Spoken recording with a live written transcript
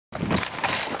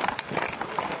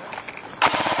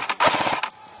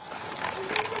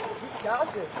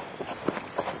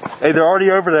Hey, they're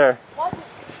already over there. What?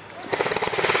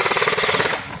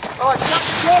 Oh, shut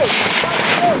the gate! Shut the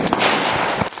gate!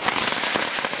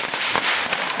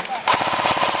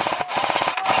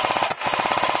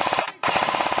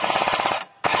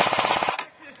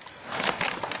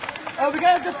 Oh, we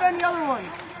gotta defend the other one.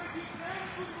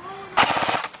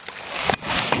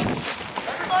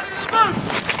 Everybody to the boot!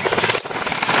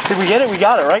 Did we get it? We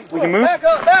got it, right? We can move? Back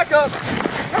up, back up!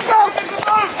 Let's go! Get the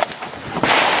boot!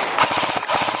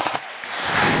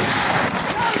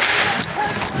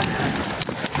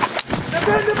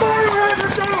 Defend the body,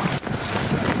 let's go!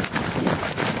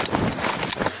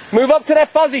 Move up to that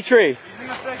fuzzy tree.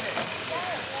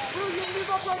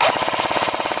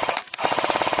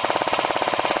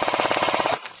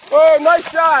 Whoa, nice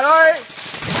shot, alright.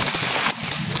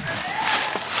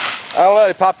 I don't know,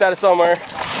 they popped out of somewhere.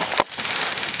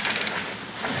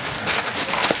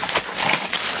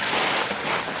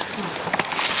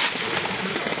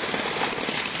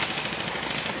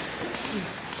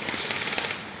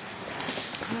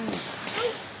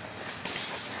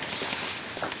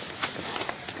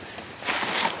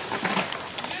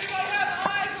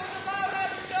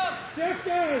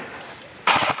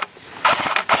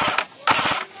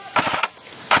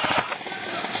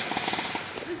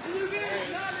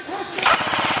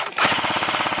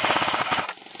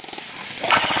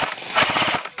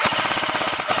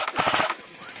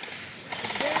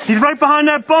 He's right behind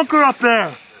that bunker up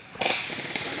there.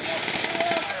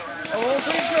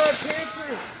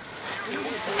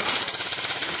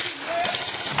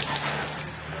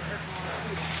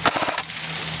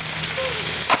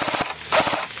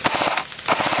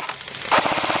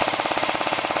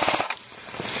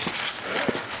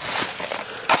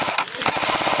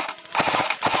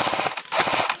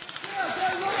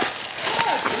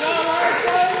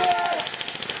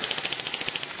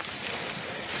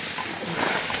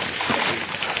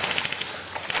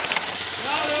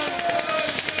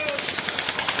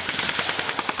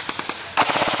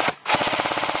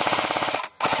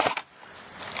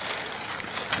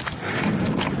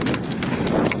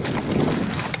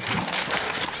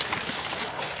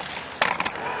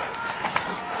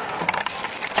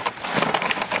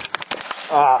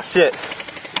 Ah, shit.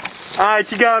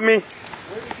 Alright, you got me.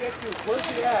 Where'd you get to? Where's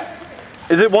he at?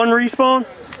 Is it one respawn?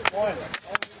 One.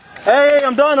 Hey,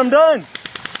 I'm done, I'm done.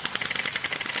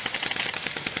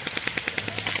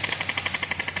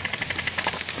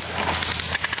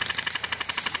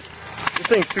 This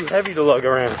thing's too heavy to lug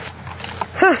around.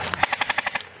 Huh.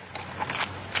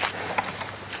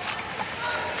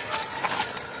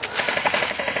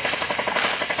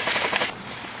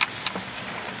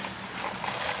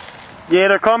 Yeah,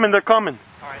 they're coming, they're coming.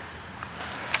 Alright.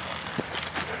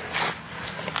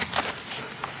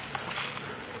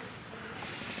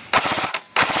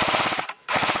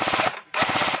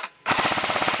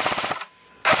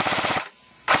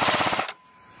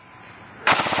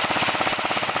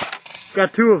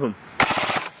 Got two of them.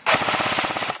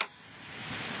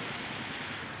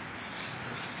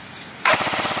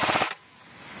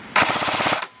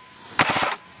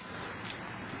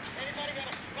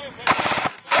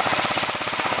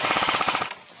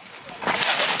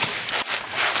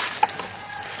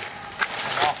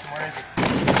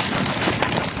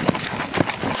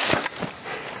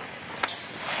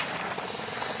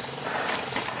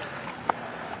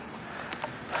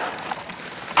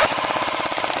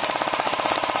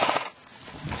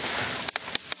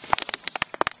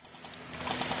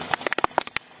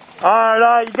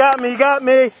 Alright, you got me, you got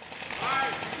me.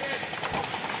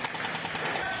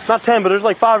 It's not 10, but there's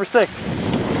like 5 or 6.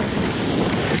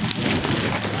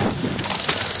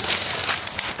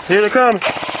 Here they come.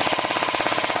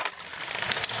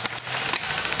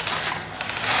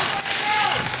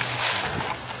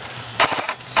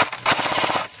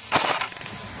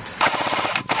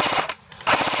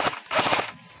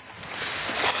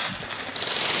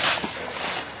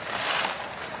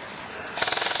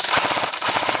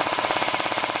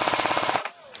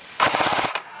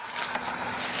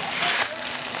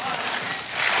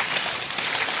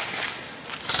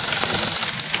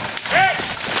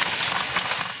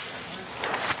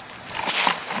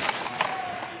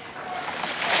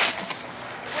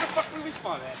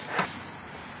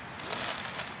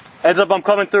 Heads up, I'm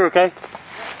coming through, okay?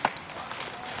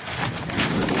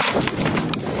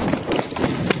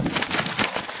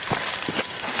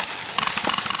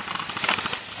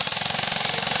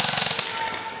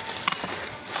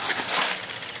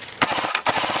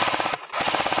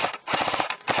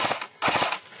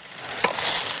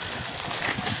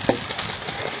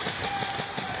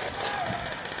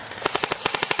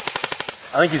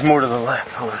 I think he's more to the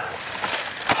left. Hold on.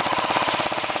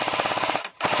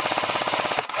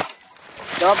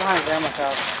 all behind Grandma's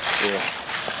house. Yeah.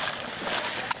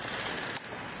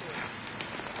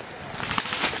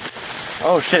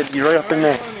 Oh shit, you're right up in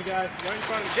there.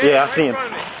 Yeah, I see him.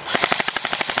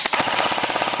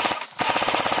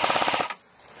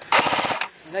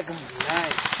 That gonna be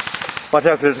nice. Watch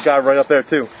out, 'cause there's a guy right up there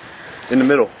too, in the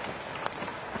middle.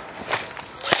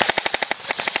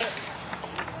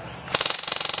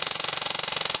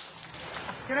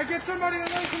 Can I get somebody to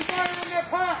lay some fire in that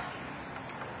pot?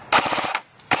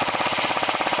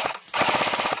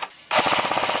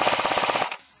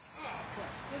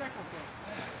 Where'd that come from?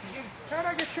 How'd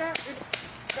I get shot in the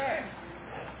back?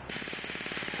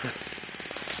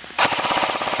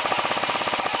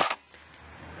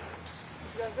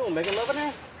 What you guys doing? Making love in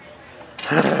there?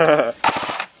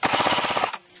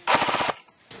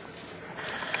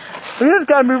 Look at this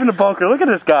guy moving the bunker. Look at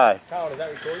this guy. Colin, is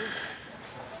that recording?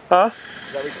 Huh?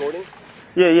 Is that recording?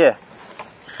 Yeah, yeah.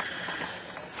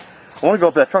 I want to go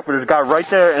up that truck, but there's a guy right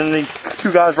there, and then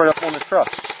two guys right up on the truck.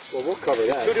 Well, we'll cover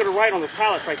that. Go to the right on the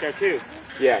pallets right there too.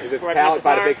 Yeah, there's a Right pallet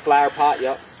by the fire. big flower pot,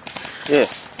 yep. Yeah.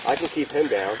 I can keep him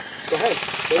down. Go ahead.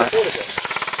 Go to the corner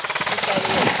there.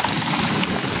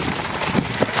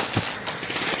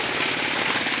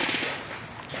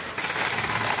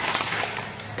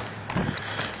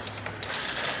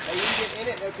 Hey, you can get in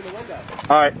it and open the window.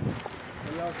 All right. On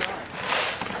the other side.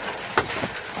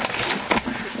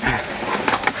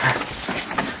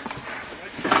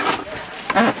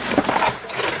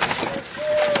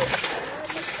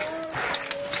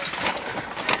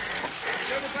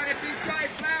 Everybody be tight,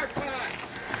 flower pot.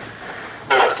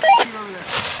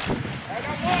 I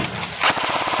got one.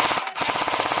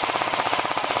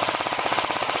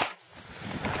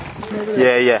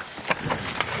 Yeah, yeah.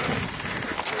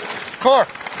 Car.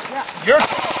 Yeah. Your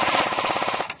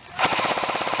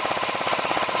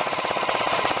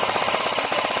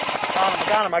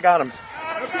I got him.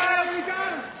 Okay, we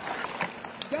got him.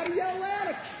 Gotta yell at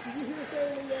it. Did you hear us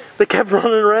saying that? They kept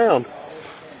running around.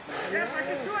 Yep, I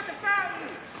can do it the fountain.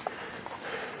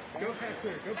 Go back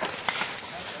there. Go back.